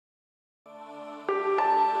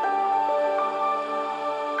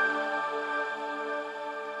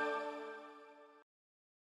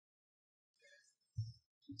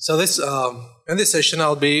So in this session,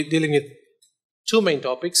 I'll be dealing with two main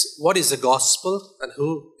topics. What is the gospel and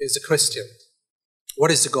who is a Christian? What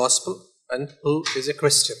is the gospel and who is a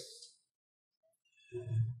Christian?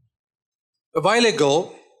 A while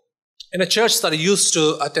ago, in a church that I used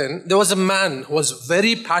to attend, there was a man who was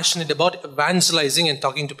very passionate about evangelizing and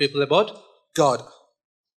talking to people about God.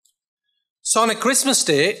 So on a Christmas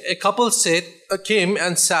day, a couple came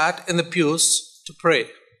and sat in the pews to pray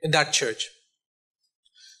in that church.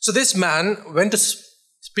 So this man went to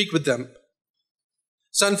speak with them.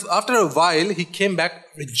 So after a while, he came back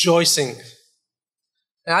rejoicing.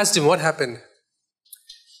 I asked him what happened.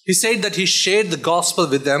 He said that he shared the gospel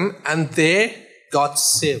with them and they got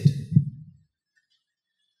saved.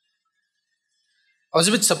 I was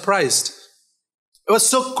a bit surprised. It was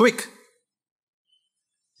so quick.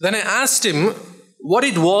 Then I asked him what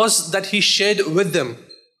it was that he shared with them.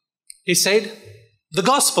 He said, the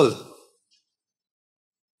gospel.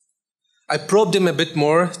 I probed him a bit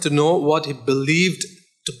more to know what he believed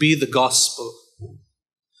to be the gospel.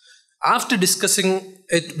 After discussing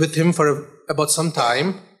it with him for about some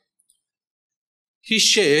time, he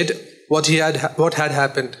shared what had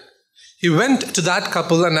happened. He went to that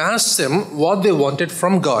couple and asked them what they wanted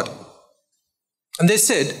from God. And they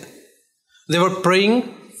said they were praying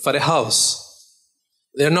for a house.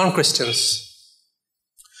 They are non-Christians.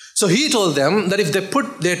 So he told them that if they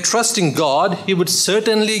put their trust in God, He would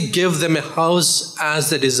certainly give them a house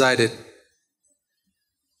as they desired.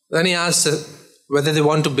 Then he asked whether they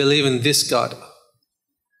want to believe in this God.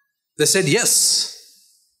 They said yes.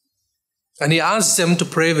 And he asked them to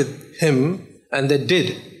pray with him, and they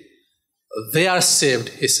did. They are saved,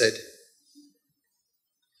 he said.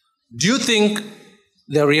 Do you think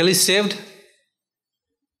they are really saved?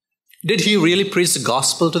 Did he really preach the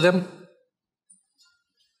gospel to them?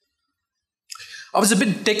 I was a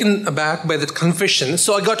bit taken aback by that confession,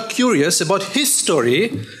 so I got curious about his story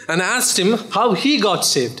and asked him how he got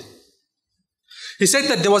saved. He said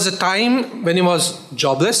that there was a time when he was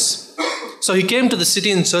jobless, so he came to the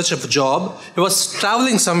city in search of a job. He was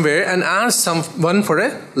traveling somewhere and asked someone for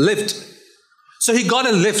a lift. So he got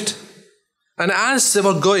a lift, and as they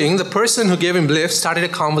were going, the person who gave him a lift started a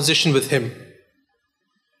conversation with him.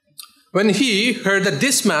 When he heard that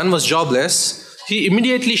this man was jobless, he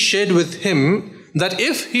immediately shared with him that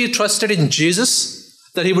if he trusted in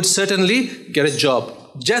Jesus, that he would certainly get a job,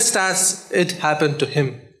 just as it happened to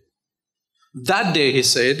him. That day, he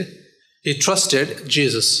said, he trusted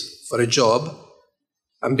Jesus for a job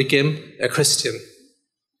and became a Christian.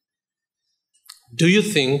 Do you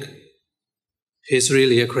think he's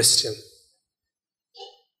really a Christian?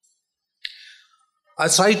 I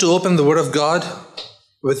tried to open the Word of God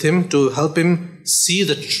with him to help him see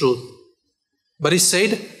the truth. But he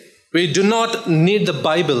said, we do not need the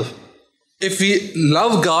Bible. If we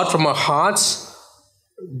love God from our hearts,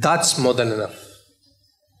 that's more than enough.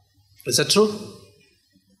 Is that true?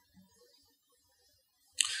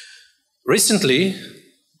 Recently,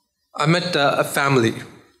 I met a family,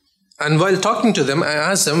 and while talking to them, I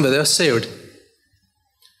asked them whether they are saved.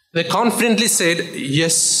 They confidently said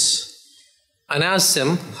yes, and asked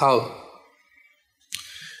them how.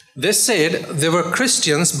 They said they were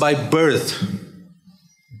Christians by birth,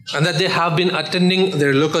 and that they have been attending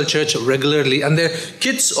their local church regularly, and their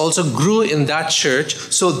kids also grew in that church,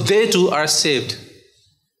 so they too are saved.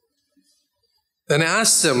 Then I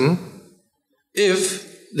asked them,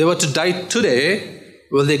 if they were to die today,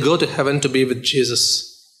 will they go to heaven to be with Jesus?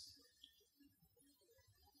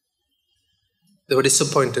 They were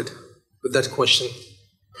disappointed with that question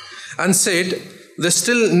and said they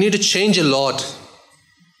still need to change a lot,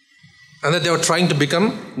 and that they were trying to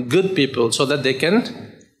become good people so that they can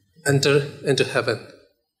enter into heaven.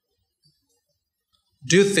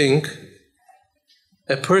 Do you think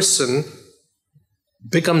a person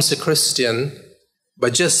becomes a Christian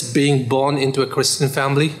by just being born into a Christian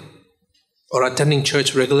family or attending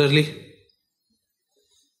church regularly?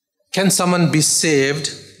 Can someone be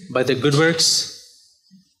saved by their good works?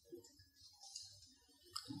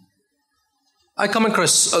 I come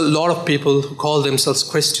across a lot of people who call themselves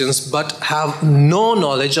Christians but have no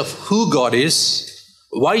knowledge of who God is,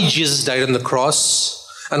 why Jesus died on the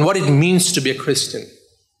cross, and what it means to be a Christian.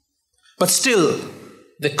 But still,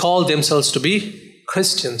 they call themselves to be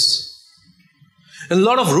Christians. In a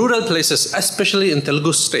lot of rural places, especially in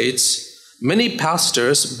Telugu states, many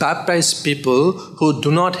pastors baptize people who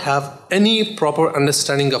do not have any proper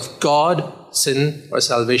understanding of God, sin, or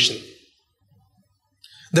salvation.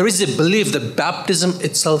 There is a belief that baptism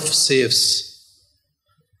itself saves.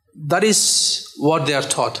 That is what they are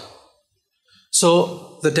taught.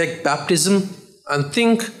 So they take baptism and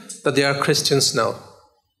think that they are Christians now.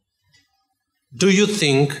 Do you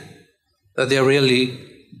think that they are really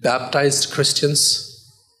baptized Christians?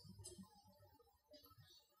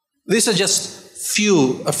 These are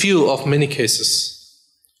just a few of many cases.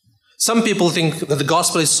 Some people think that the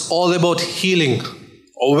gospel is all about healing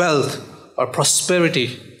or wealth or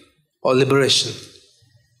prosperity or liberation.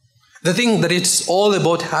 They think that it's all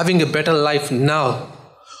about having a better life now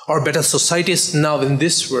or better societies now in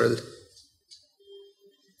this world.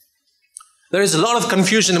 There is a lot of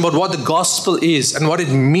confusion about what the gospel is and what it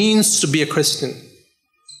means to be a Christian.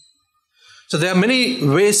 So there are many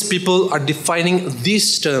ways people are defining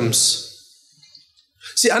these terms.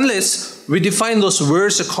 See, unless we define those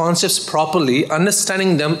words or concepts properly,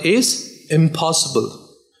 understanding them is impossible.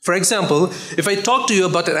 For example, if I talk to you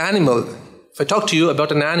about an animal,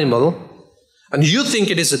 and you think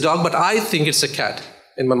it is a dog, but I think it's a cat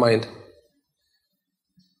in my mind,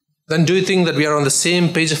 then do you think that we are on the same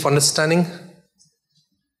page of understanding?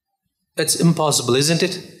 It's impossible, isn't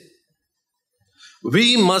it?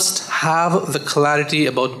 We must have the clarity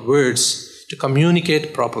about words to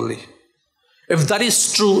communicate properly. If that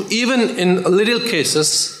is true, even in little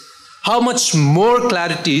cases, how much more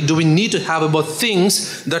clarity do we need to have about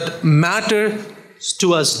things that matter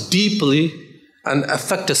to us deeply and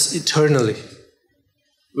affect us eternally?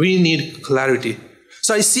 We need clarity.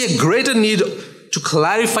 So I see a greater need to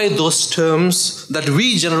clarify those terms that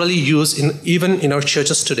we generally use even in our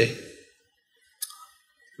churches today.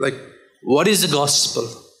 Like, what is the gospel?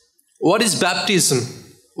 What is baptism?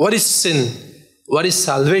 What is sin? What is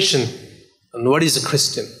salvation? And what is a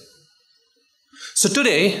Christian? So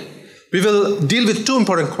today, we will deal with two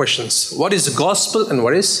important questions. What is the gospel and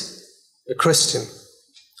what is a Christian?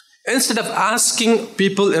 Instead of asking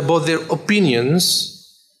people about their opinions,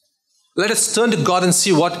 let us turn to God and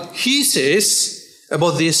see what He says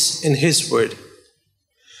about this in His Word.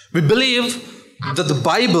 We believe that the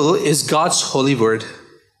Bible is God's holy Word.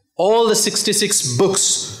 All the 66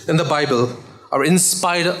 books in the Bible are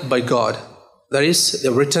inspired by God. That is,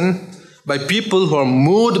 they're written by people who are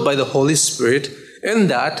moved by the Holy Spirit, in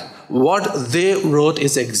that what they wrote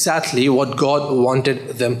is exactly what God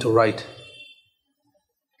wanted them to write.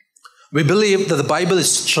 We believe that the Bible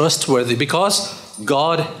is trustworthy because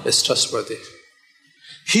God is trustworthy.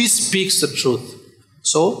 He speaks the truth,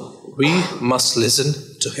 so we must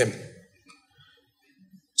listen to Him.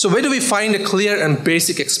 So where do we find a clear and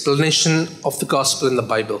basic explanation of the gospel in the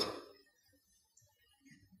Bible?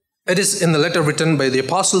 It is in the letter written by the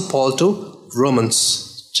Apostle Paul to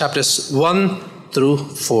Romans, chapters 1 through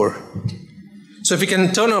 4. So if we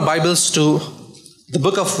can turn our Bibles to the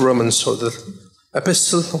book of Romans, or the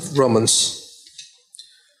epistle of Romans,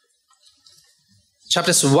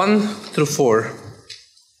 chapters 1 through 4.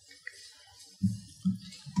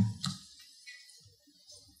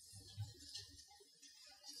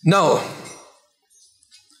 Now,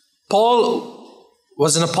 Paul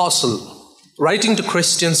was an apostle, writing to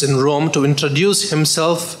Christians in Rome to introduce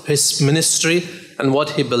himself, his ministry, and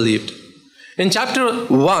what he believed. In chapter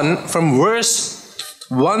 1, from verse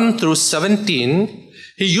 1 through 17,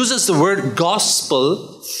 he uses the word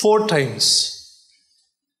gospel 4 times.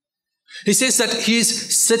 He says that he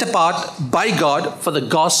is set apart by God for the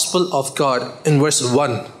gospel of God in verse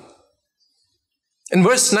 1. In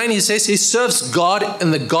verse 9, he says he serves God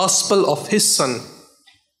in the gospel of his Son.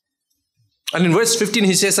 And in verse 15,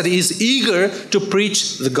 he says that he is eager to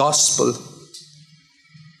preach the gospel.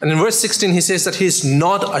 And in verse 16, he says that he is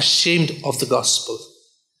not ashamed of the gospel.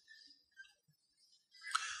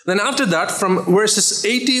 Then after that, from verses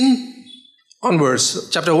 18 onwards,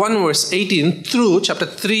 chapter 1, verse 18, through chapter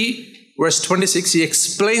 3, verse 26, he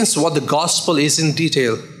explains what the gospel is in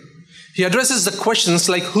detail. He addresses the questions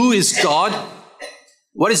like, who is God?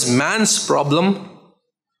 What is man's problem?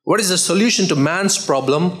 What is the solution to man's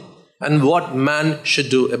problem? And what man should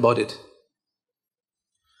do about it.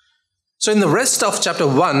 So in the rest of chapter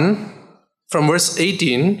 1, from verse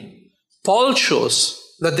 18, Paul shows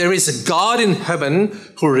that there is a God in heaven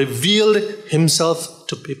who revealed himself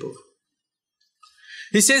to people.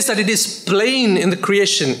 He says that it is plain in the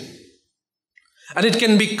creation, and it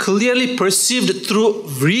can be clearly perceived through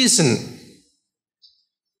reason.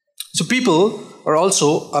 So people are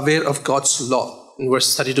also aware of God's law. In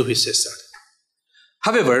verse 32, he says that.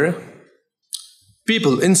 However,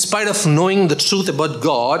 people, in spite of knowing the truth about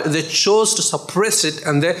God, they chose to suppress it,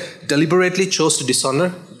 and they deliberately chose to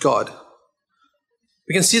dishonor God.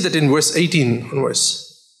 We can see that in verse 18 onwards.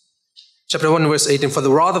 Chapter 1, verse 18. For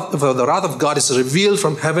the wrath of God is revealed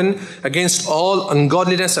from heaven against all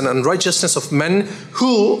ungodliness and unrighteousness of men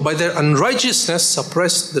who, by their unrighteousness,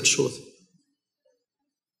 suppress the truth.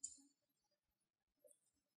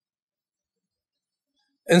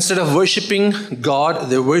 Instead of worshipping God,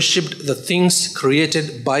 they worshipped the things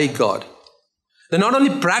created by God. They not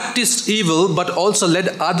only practiced evil, but also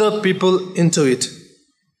led other people into it.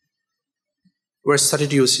 Verse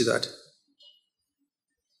 32, you see that.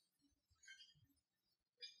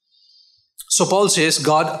 So Paul says,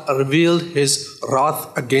 God revealed his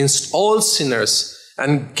wrath against all sinners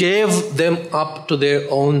and gave them up to their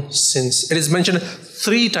own sins. It is mentioned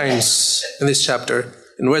 3 times in this chapter,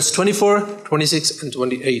 in verse 24, 26, and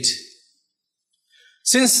 28.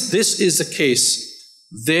 Since this is the case,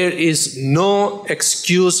 there is no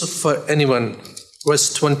excuse for anyone.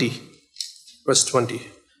 Verse 20. Verse 20.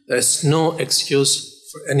 There is no excuse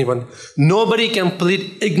for anyone. Nobody can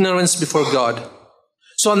plead ignorance before God.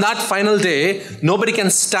 So on that final day, nobody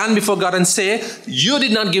can stand before God and say, you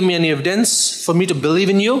did not give me any evidence for me to believe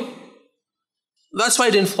in you. That's why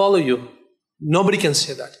I didn't follow you. Nobody can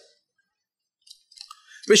say that.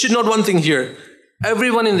 We should note one thing here.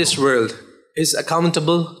 Everyone in this world is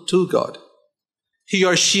accountable to God. He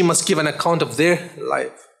or she must give an account of their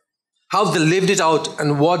life, how they lived it out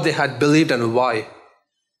and what they had believed and why.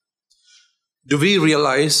 Do we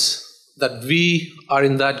realize that we are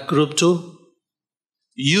in that group too?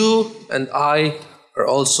 You and I are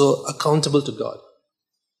also accountable to God.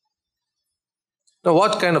 Now,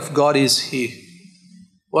 what kind of God is He?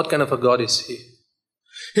 What kind of a God is He?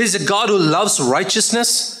 He is a God who loves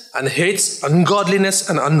righteousness and hates ungodliness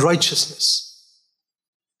and unrighteousness.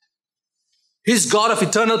 He is God of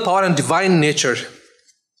eternal power and divine nature.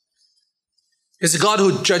 He is a God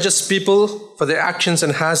who judges people for their actions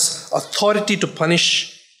and has authority to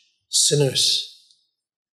punish sinners.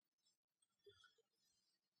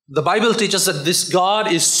 The Bible teaches that this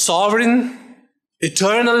God is sovereign,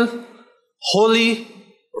 eternal, holy,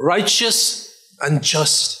 righteous, and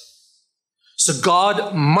just. So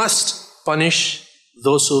God must punish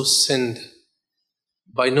those who sinned.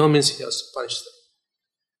 By no means He has to punish them.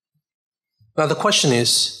 Now the question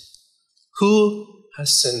is, who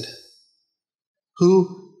has sinned?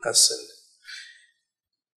 Who has sinned?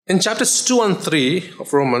 In chapters 2 and 3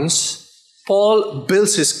 of Romans, Paul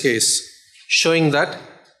builds his case, showing that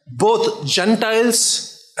both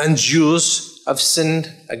Gentiles and Jews have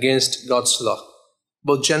sinned against God's law.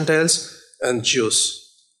 Both Gentiles and Jews.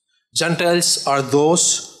 Gentiles are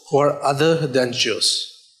those who are other than Jews.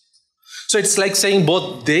 So it's like saying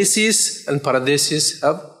both Desis and Paradesis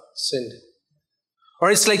have sinned.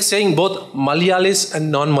 Or it's like saying both Malayalis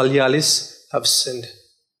and non-Malayalis have sinned.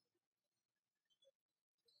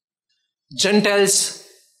 Gentiles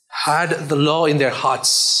had the law in their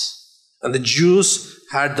hearts, and the Jews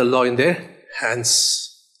had the law in their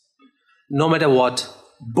hands. No matter what,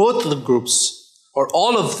 both the groups, or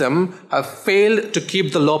all of them, have failed to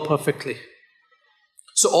keep the law perfectly.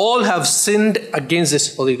 So all have sinned against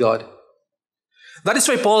this holy God. That is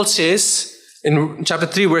why Paul says in chapter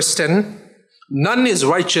 3 verse 10, none is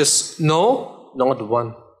righteous, no, not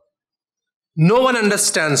one. No one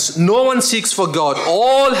understands, no one seeks for God.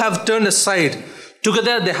 All have turned aside.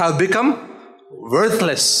 Together they have become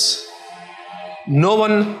worthless. No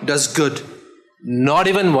one does good, not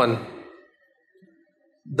even one.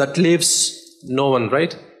 That leaves no one,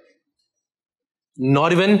 right?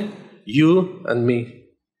 Not even you and me.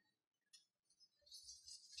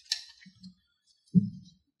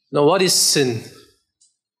 Now what is sin?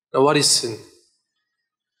 Now what is sin?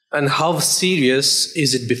 And how serious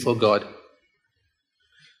is it before God?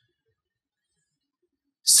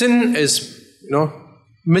 Sin is,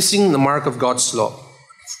 missing the mark of God's law,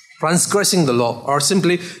 transgressing the law, or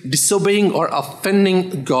simply disobeying or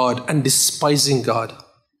offending God and despising God.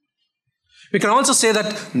 We can also say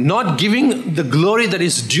that not giving the glory that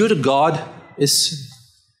is due to God is sin.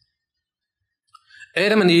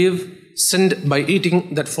 Adam and Eve sinned by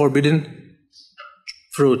eating that forbidden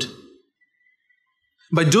fruit.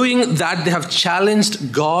 By doing that, they have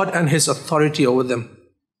challenged God and His authority over them.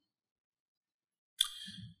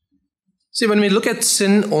 See, when we look at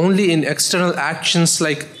sin only in external actions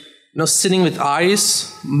like sinning with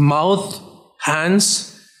eyes, mouth,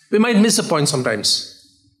 hands, we might miss a point sometimes.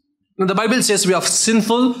 Now, the Bible says we are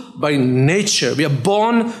sinful by nature. We are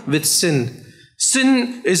born with sin.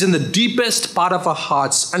 Sin is in the deepest part of our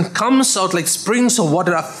hearts and comes out like springs of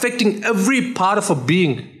water, affecting every part of our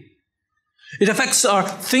being. It affects our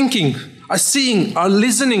thinking, our seeing, our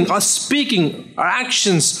listening, our speaking, our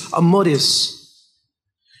actions, our motives.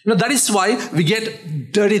 That is why we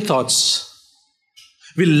get dirty thoughts.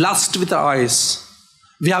 We lust with our eyes.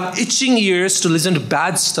 We have itching ears to listen to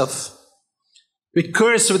bad stuff. We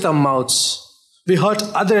curse with our mouths. We hurt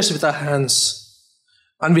others with our hands.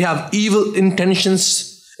 And we have evil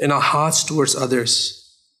intentions in our hearts towards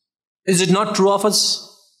others. Is it not true of us?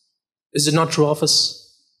 Is it not true of us?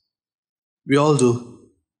 We all do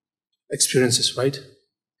experience this, right?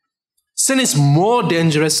 Sin is more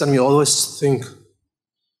dangerous than we always think.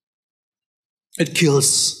 It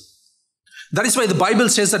kills. That is why the Bible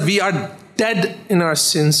says that we are dead in our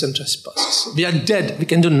sins and trespasses. We are dead. We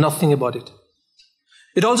can do nothing about it.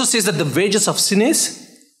 It also says that the wages of sin is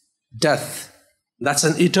death. That's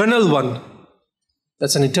an eternal one.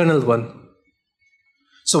 That's an eternal one.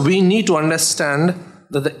 So we need to understand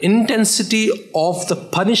that the intensity of the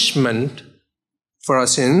punishment for our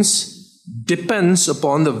sins depends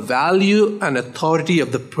upon the value and authority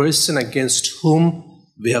of the person against whom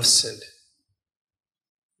we have sinned.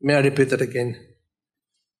 May I repeat that again?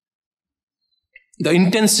 The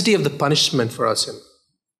intensity of the punishment for our sin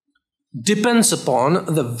depends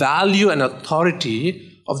upon the value and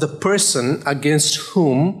authority of the person against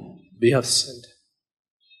whom we have sinned.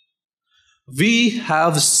 We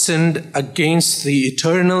have sinned against the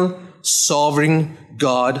eternal, sovereign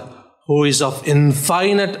God who is of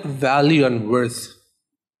infinite value and worth.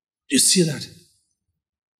 Do you see that?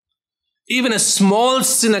 Even a small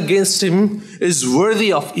sin against him is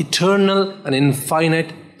worthy of eternal and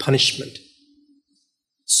infinite punishment.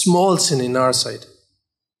 Small sin in our sight.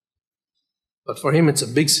 But for him it's a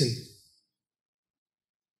big sin.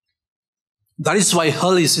 That is why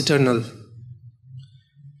hell is eternal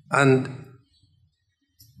and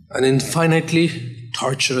an infinitely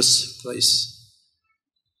torturous place.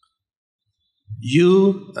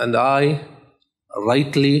 You and I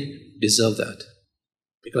rightly deserve that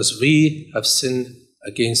because we have sinned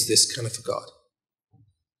against this kind of a God.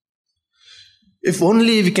 If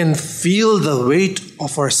only we can feel the weight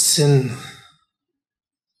of our sin,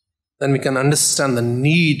 then we can understand the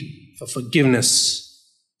need for forgiveness,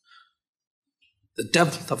 the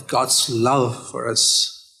depth of God's love for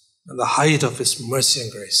us, and the height of His mercy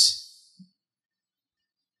and grace.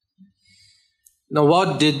 Now,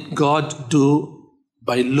 what did God do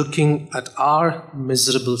by looking at our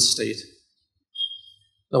miserable state?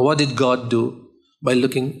 Now, what did God do by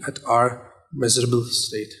looking at our miserable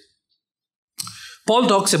state? Paul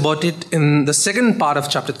talks about it in the second part of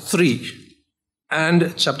chapter 3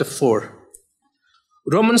 and chapter 4.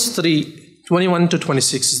 Romans 3, 21 to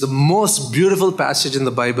 26 is the most beautiful passage in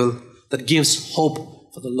the Bible that gives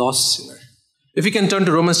hope for the lost sinner. If you can turn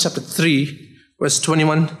to Romans chapter 3, verse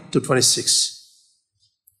 21 to 26.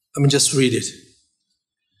 Let me just read it.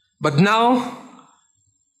 But now,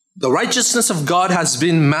 the righteousness of God has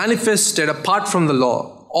been manifested apart from the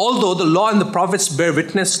law, although the law and the prophets bear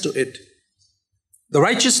witness to it. The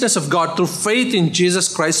righteousness of God through faith in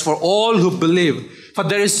Jesus Christ for all who believe. For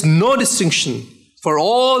there is no distinction. For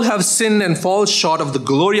all have sinned and fall short of the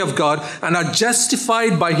glory of God and are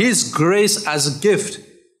justified by His grace as a gift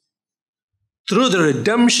through the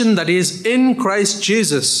redemption that is in Christ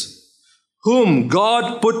Jesus, whom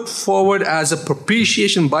God put forward as a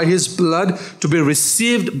propitiation by His blood to be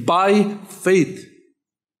received by faith.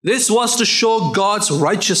 This was to show God's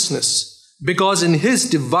righteousness, because in His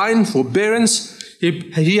divine forbearance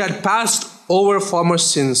He had passed over former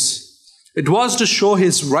sins. It was to show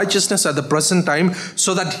His righteousness at the present time,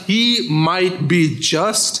 so that He might be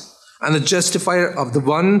just and the justifier of the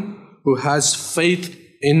one who has faith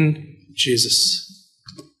in Jesus.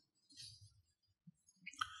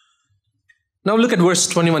 Now look at verse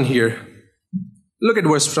 21 here. Look at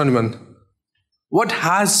verse 21. What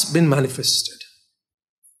has been manifested?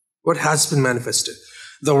 What has been manifested?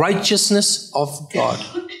 The righteousness of God.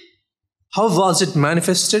 How was it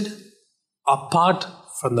manifested? Apart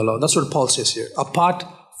from the law. That's what Paul says here. Apart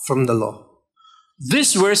from the law.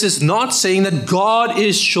 This verse is not saying that God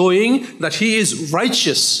is showing that He is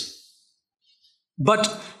righteous,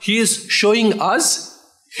 but He is showing us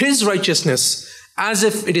His righteousness as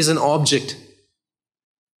if it is an object.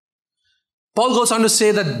 Paul goes on to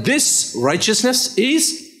say that this righteousness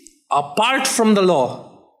is apart from the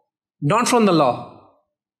law, not from the law.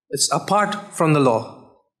 It's apart from the law.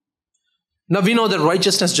 Now we know that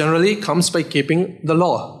righteousness generally comes by keeping the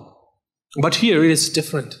law. But here it is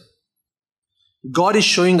different. God is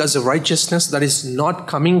showing us a righteousness that is not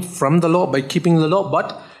coming from the law by keeping the law,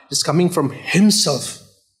 but is coming from Himself.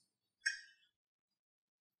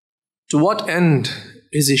 To what end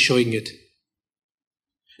is He showing it?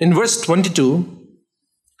 In verse 22,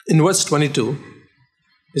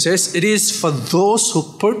 He says, it is for those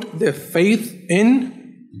who put their faith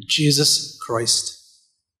in Jesus Christ.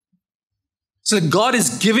 So God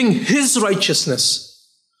is giving His righteousness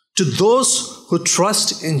to those who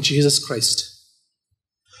trust in Jesus Christ.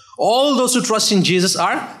 All those who trust in Jesus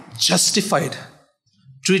are justified,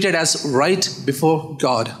 treated as right before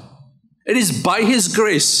God. It is by His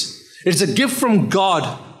grace. It is a gift from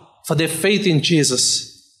God for their faith in Jesus.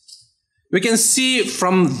 We can see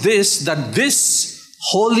from this that this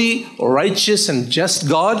holy, righteous, and just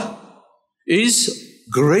God is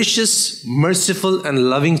gracious, merciful, and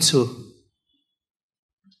loving too.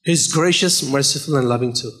 He's gracious, merciful, and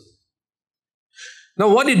loving too. Now,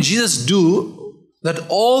 what did Jesus do that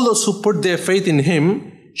all those who put their faith in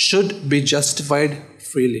Him should be justified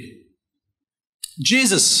freely?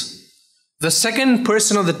 Jesus, the second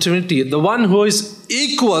person of the Trinity, the one who is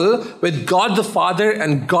equal with God the Father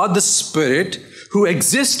and God the Spirit, who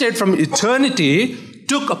existed from eternity,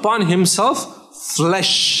 took upon Himself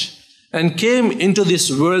flesh and came into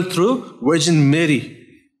this world through Virgin Mary.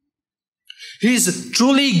 He is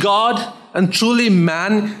truly God and truly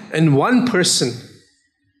man in one person.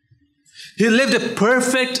 He lived a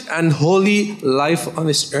perfect and holy life on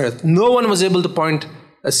this earth. No one was able to point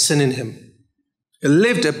a sin in Him. He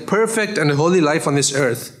lived a perfect and holy life on this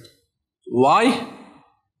earth. Why?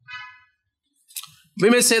 We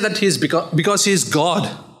may say that because He is God.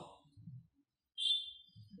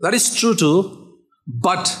 That is true too.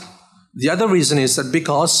 But the other reason is that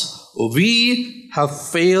because we have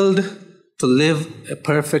failed to live a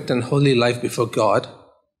perfect and holy life before God,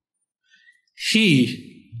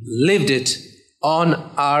 He lived it on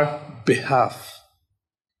our behalf.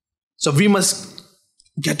 So we must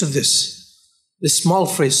get to this. This small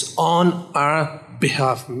phrase, on our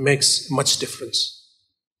behalf, makes much difference.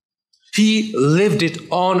 He lived it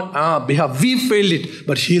on our behalf. We failed it,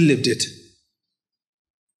 but He lived it.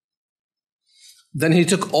 Then He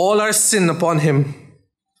took all our sin upon Him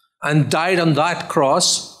and died on that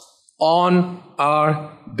cross on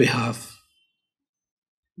our behalf.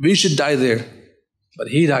 We should die there, but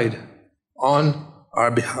He died on our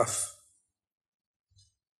behalf.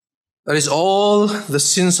 That is, all the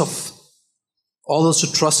sins of all those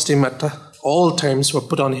who trust Him at all times were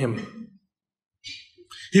put on Him.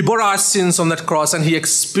 He bore our sins on that cross and He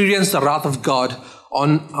experienced the wrath of God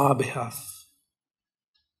on our behalf.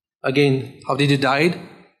 Again, how did He die?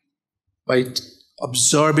 By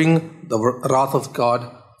absorbing the wrath of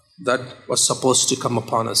God that was supposed to come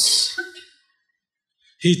upon us.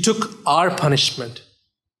 He took our punishment.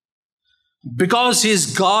 Because He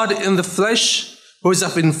is God in the flesh, who is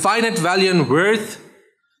of infinite value and worth,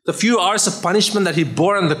 the few hours of punishment that He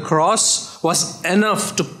bore on the cross was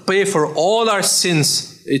enough to pay for all our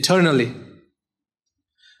sins eternally.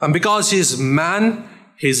 And because He is man,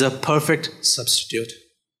 He is a perfect substitute.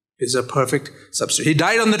 He is a perfect substitute. He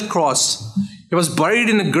died on that cross. He was buried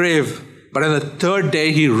in a grave, but on the third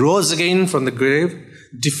day He rose again from the grave,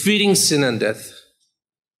 defeating sin and death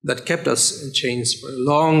that kept us in chains for a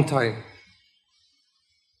long time.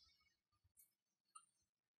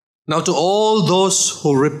 Now, to all those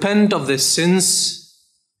who repent of their sins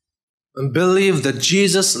and believe that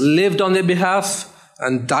Jesus lived on their behalf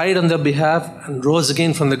and died on their behalf and rose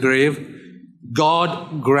again from the grave,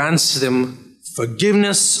 God grants them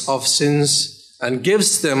forgiveness of sins and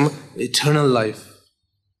gives them eternal life.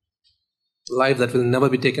 Life that will never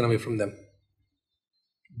be taken away from them.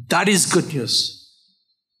 That is good news.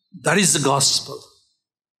 That is the gospel.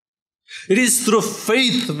 It is through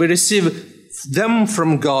faith we receive them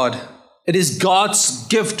from God. It is God's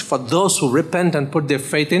gift for those who repent and put their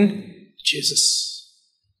faith in Jesus.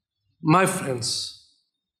 My friends,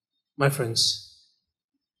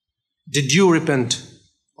 did you repent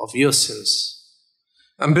of your sins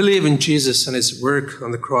and believe in Jesus and His work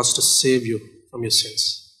on the cross to save you from your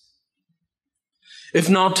sins? If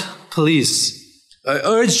not, please, I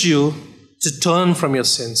urge you to turn from your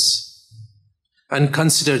sins and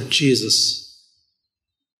consider Jesus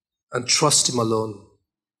and trust Him alone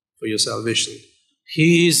for your salvation.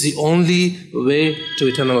 He is the only way to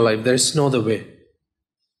eternal life. There is no other way.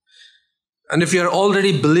 And if you are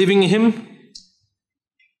already believing Him,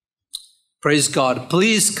 praise God.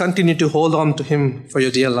 Please continue to hold on to Him for your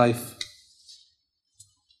dear life.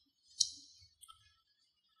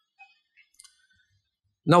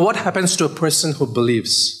 Now, what happens to a person who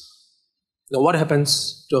believes?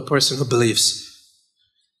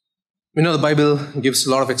 We know the Bible gives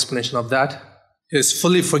a lot of explanation of that. He is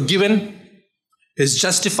fully forgiven. He is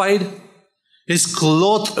justified. He is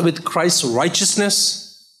clothed with Christ's righteousness.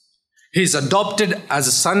 He is adopted as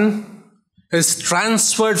a son. He is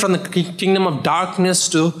transferred from the kingdom of darkness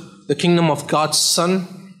to the kingdom of God's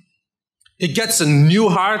Son. He gets a new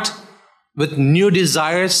heart with new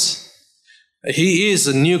desires. He is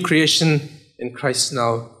a new creation in Christ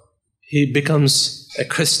now. He becomes a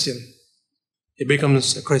Christian.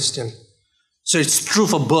 So it's true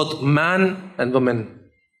for both man and woman.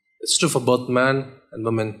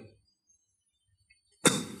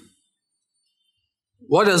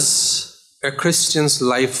 What does a Christian's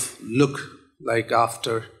life look like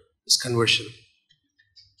after his conversion?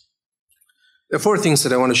 There are 4 things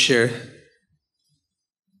that I want to share.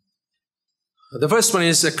 The first one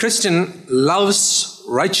is a Christian loves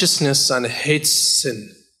righteousness and hates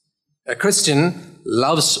sin. A Christian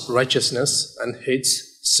loves righteousness and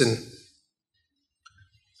hates sin.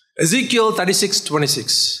 Ezekiel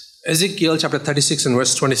 36:26. Ezekiel chapter 36 and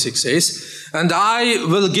verse 26 says, "And I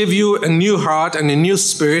will give you a new heart and a new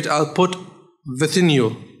spirit I'll put within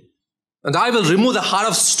you. And I will remove the heart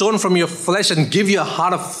of stone from your flesh and give you a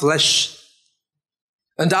heart of flesh.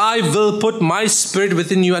 And I will put my spirit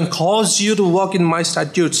within you and cause you to walk in my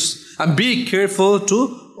statutes and be careful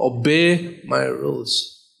to obey my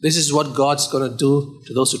rules." This is what God's going to do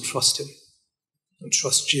to those who trust Him and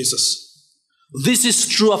trust Jesus. This is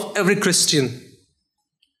true of every Christian.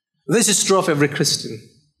 This is true of every Christian.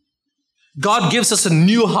 God gives us a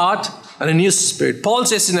new heart and a new spirit. Paul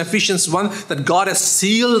says in Ephesians 1 that God has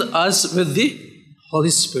sealed us with the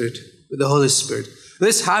Holy Spirit. With the Holy Spirit.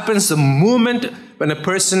 This happens the moment when a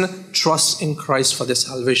person trusts in Christ for their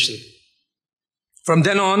salvation. From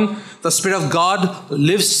then on, the Spirit of God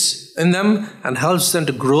lives in them and helps them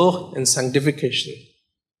to grow in sanctification.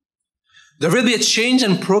 There will be a change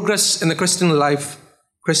and progress in the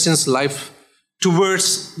Christian's life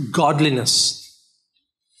towards godliness.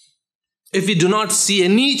 If we do not see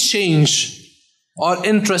any change or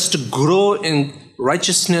interest to grow in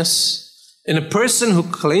righteousness in a person who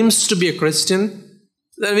claims to be a Christian,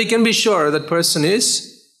 then we can be sure that person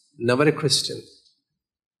is never a Christian.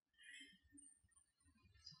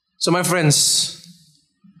 So my friends,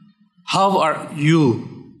 how are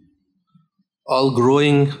you all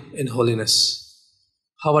growing in holiness?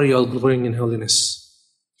 How are you all growing in holiness?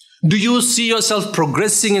 Do you see yourself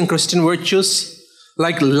progressing in Christian virtues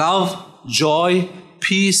like love, joy,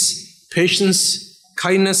 peace, patience,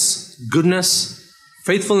 kindness, goodness,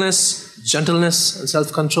 faithfulness, gentleness, and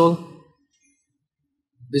self-control?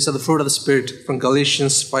 These are the fruit of the Spirit from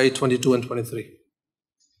Galatians 5:22 and 23.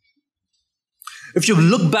 If you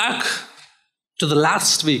look back to the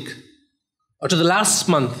last week, or to the last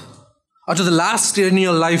month, or to the last year in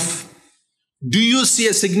your life, do you see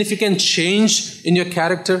a significant change in your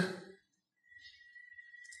character?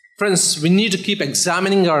 Friends, we need to keep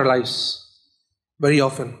examining our lives very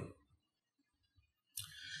often.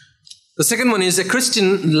 The second one is a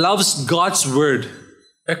Christian loves God's word.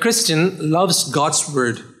 A Christian loves God's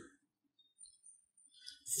word.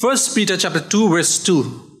 1 Peter chapter 2 verse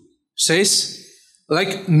 2 says,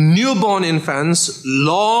 "Like newborn infants,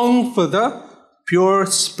 long for the pure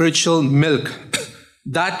spiritual milk,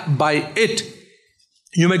 that by it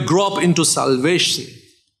you may grow up into salvation.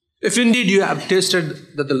 If indeed you have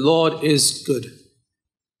tasted that the Lord is good."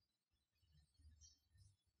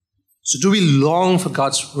 So do we long for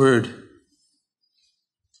God's word?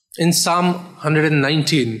 In Psalm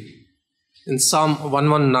 119, in Psalm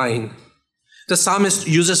 119, the psalmist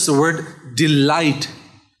uses the word delight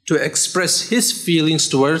to express his feelings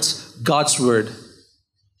towards God's word.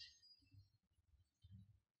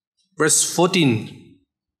 Verse 14,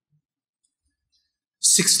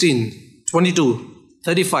 16, 22,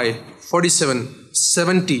 35, 47,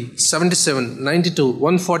 70, 77, 92,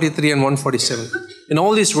 143 and 147. In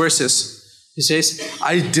all these verses, he says,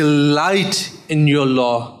 "I delight in your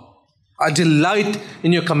law. I delight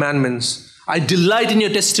in your commandments. I delight in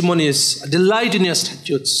your testimonies. I delight in your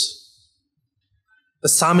statutes." The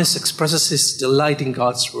psalmist expresses his delight in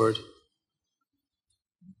God's word.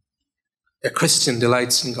 A Christian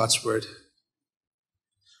delights in God's word.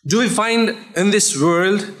 Do we find in this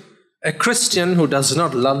world a Christian who does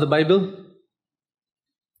not love the Bible?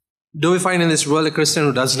 Do we find in this world a Christian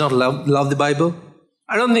who does not love the Bible?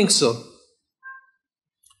 I don't think so.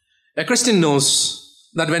 A Christian knows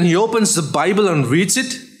that when he opens the Bible and reads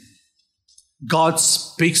it, God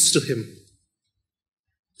speaks to him.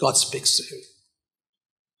 God speaks to him.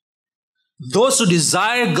 Those who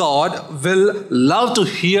desire God will love to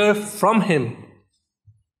hear from Him.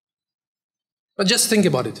 But just think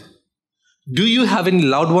about it. Do you have any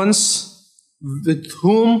loved ones with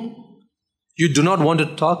whom you do not want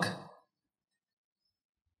to talk?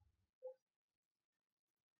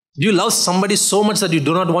 Do you love somebody so much that you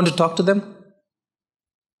do not want to talk to them?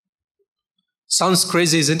 Sounds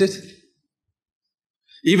crazy, isn't it?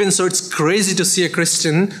 Even so, it's crazy to see a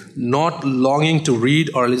Christian not longing to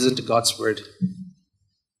read or listen to God's word.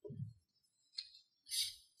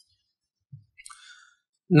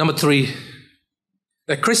 Number 3,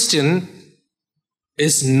 a Christian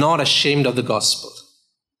is not ashamed of the gospel.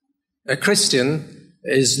 A Christian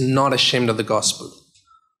is not ashamed of the gospel.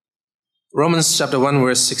 Romans chapter 1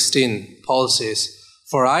 verse 16, Paul says,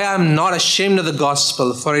 For I am not ashamed of the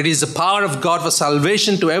gospel, for it is the power of God for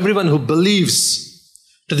salvation to everyone who believes,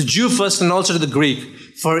 to the Jew first and also to the Greek.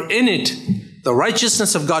 For in it the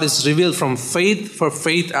righteousness of God is revealed from faith for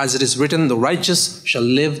faith, as it is written, the righteous shall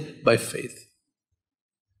live by faith.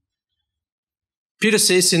 Peter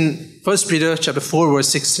says in 1 Peter chapter 4, verse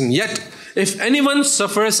 16, yet if anyone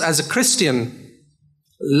suffers as a Christian,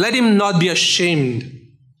 let him not be ashamed,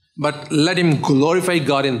 but let him glorify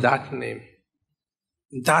God in that name.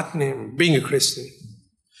 That name, being a Christian.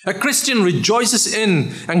 A Christian rejoices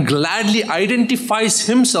in and gladly identifies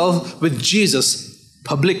himself with Jesus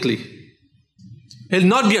publicly. He'll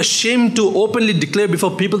not be ashamed to openly declare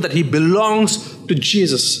before people that he belongs to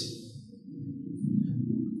Jesus.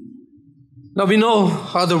 Now we know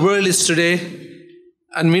how the world is today,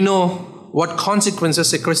 and we know what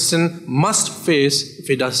consequences a Christian must face if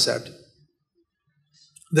he does that.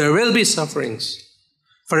 There will be sufferings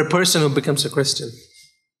for a person who becomes a Christian.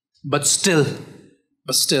 But still,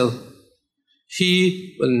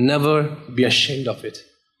 he will never be ashamed of it.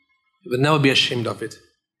 He will never be ashamed of it.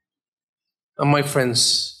 And my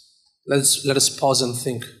friends, let us pause and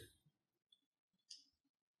think.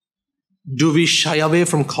 Do we shy away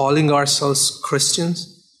from calling ourselves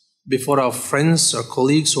Christians before our friends or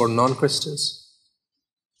colleagues who are non-Christians?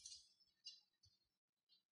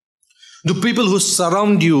 Do people who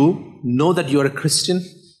surround you know that you are a Christian?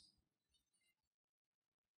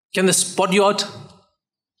 Can they spot you out?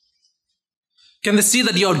 Can they see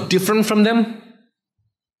that you are different from them?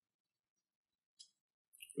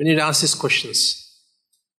 We need to ask these questions.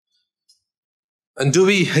 And do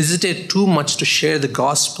we hesitate too much to share the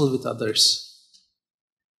gospel with others?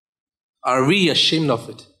 Are we ashamed of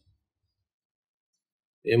it?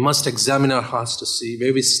 We must examine our hearts to see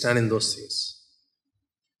where we stand in those things.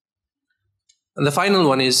 And the final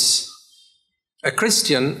one is, a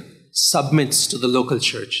Christian submits to the local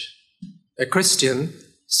church. A Christian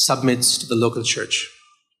submits to the local church.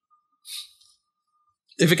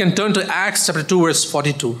 If we can turn to Acts chapter 2, verse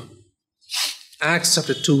 42. Acts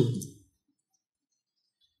chapter 2,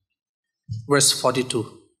 verse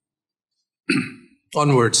 42.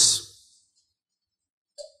 Onwards.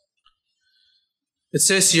 It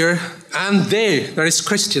says here, and they, that is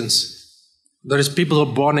Christians, that is people who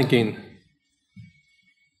are born again,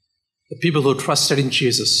 the people who trusted in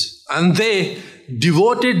Jesus, and they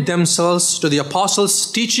devoted themselves to the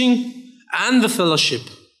apostles' teaching and the fellowship,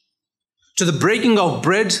 to the breaking of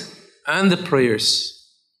bread and the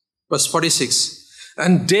prayers. Verse 46,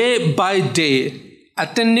 and day by day,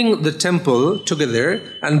 attending the temple together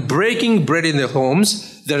and breaking bread in their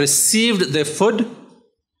homes, they received their food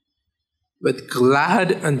with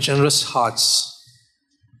glad and generous hearts.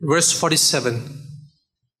 Verse 47,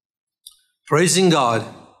 praising God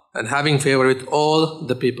and having favor with all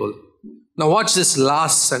the people. Now watch this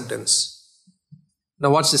last sentence. Now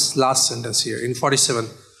watch this last sentence here in 47.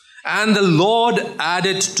 And the Lord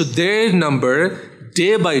added to their number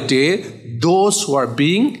day by day those who are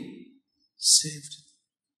being saved.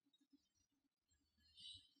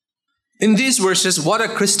 In these verses, what are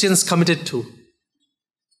Christians committed to?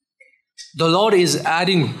 The Lord is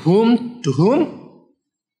adding whom to whom?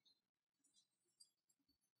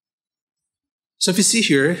 So if you see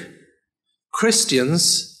here,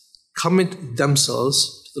 Christians commit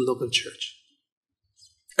themselves to the local church.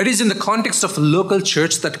 It is in the context of a local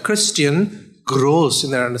church that Christian grows in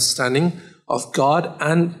their understanding of God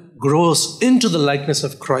and grows into the likeness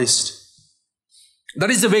of Christ. That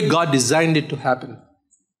is the way God designed it to happen.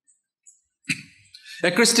 A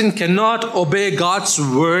Christian cannot obey God's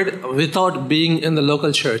word without being in the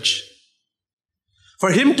local church.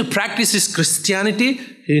 For him to practice his Christianity,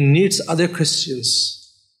 he needs other Christians.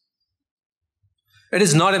 It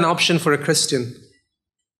is not an option for a Christian,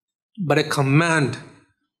 but a command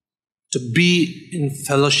to be in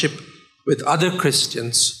fellowship with other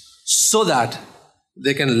Christians so that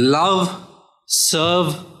they can love,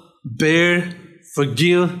 serve, bear,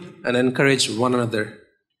 forgive, and encourage one another.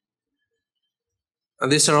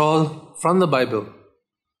 And these are all from the Bible.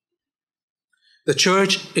 The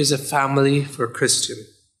church is a family for a Christian.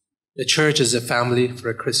 The church is a family for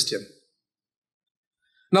a Christian.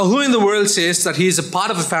 Now, who in the world says that he is a part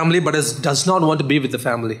of a family but does not want to be with the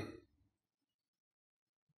family?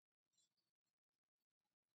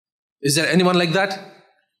 Is there anyone like that?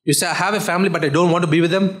 You say, I have a family but I don't want to be with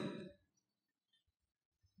them?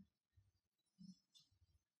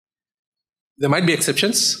 There might be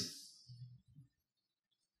exceptions.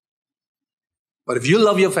 But if you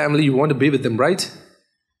love your family, you want to be with them, right?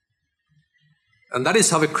 And that is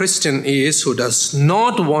how a Christian is who does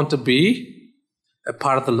not want to be a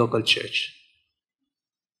part of the local church.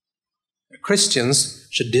 A Christians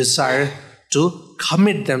should desire to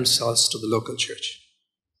commit themselves to the local church.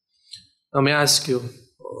 Now may I ask you,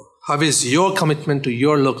 how is your commitment to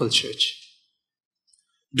your local church?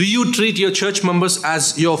 Do you treat your church members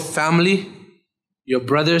as your family, your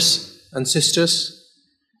brothers and sisters?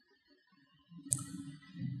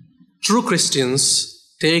 True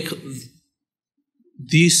Christians take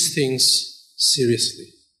these things seriously.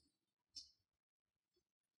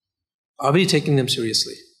 Are we taking them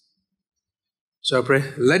seriously? So I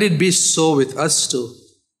pray, let it be so with us too.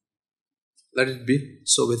 Let it be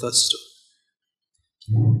so with us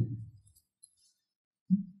too.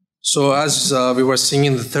 So as we were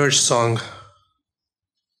singing the third song,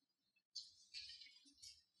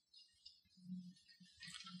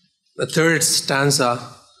 the third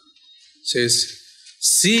stanza says,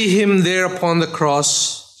 see him there upon the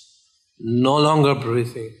cross, no longer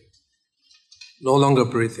breathing. No longer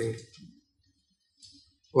breathing.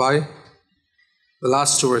 Why? The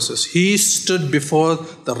last two verses. He stood before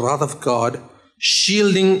the wrath of God,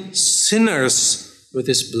 shielding sinners with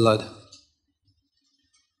his blood.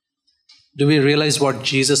 Do we realize what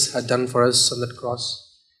Jesus had done for us on that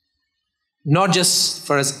cross? Not just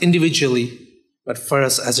for us individually, but for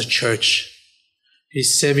us as a church.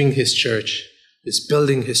 He's saving his church. He's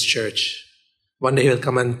building his church. One day he'll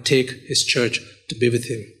come and take his church to be with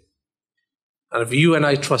him. And if you and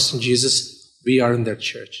I trust in Jesus, we are in that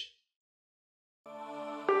church.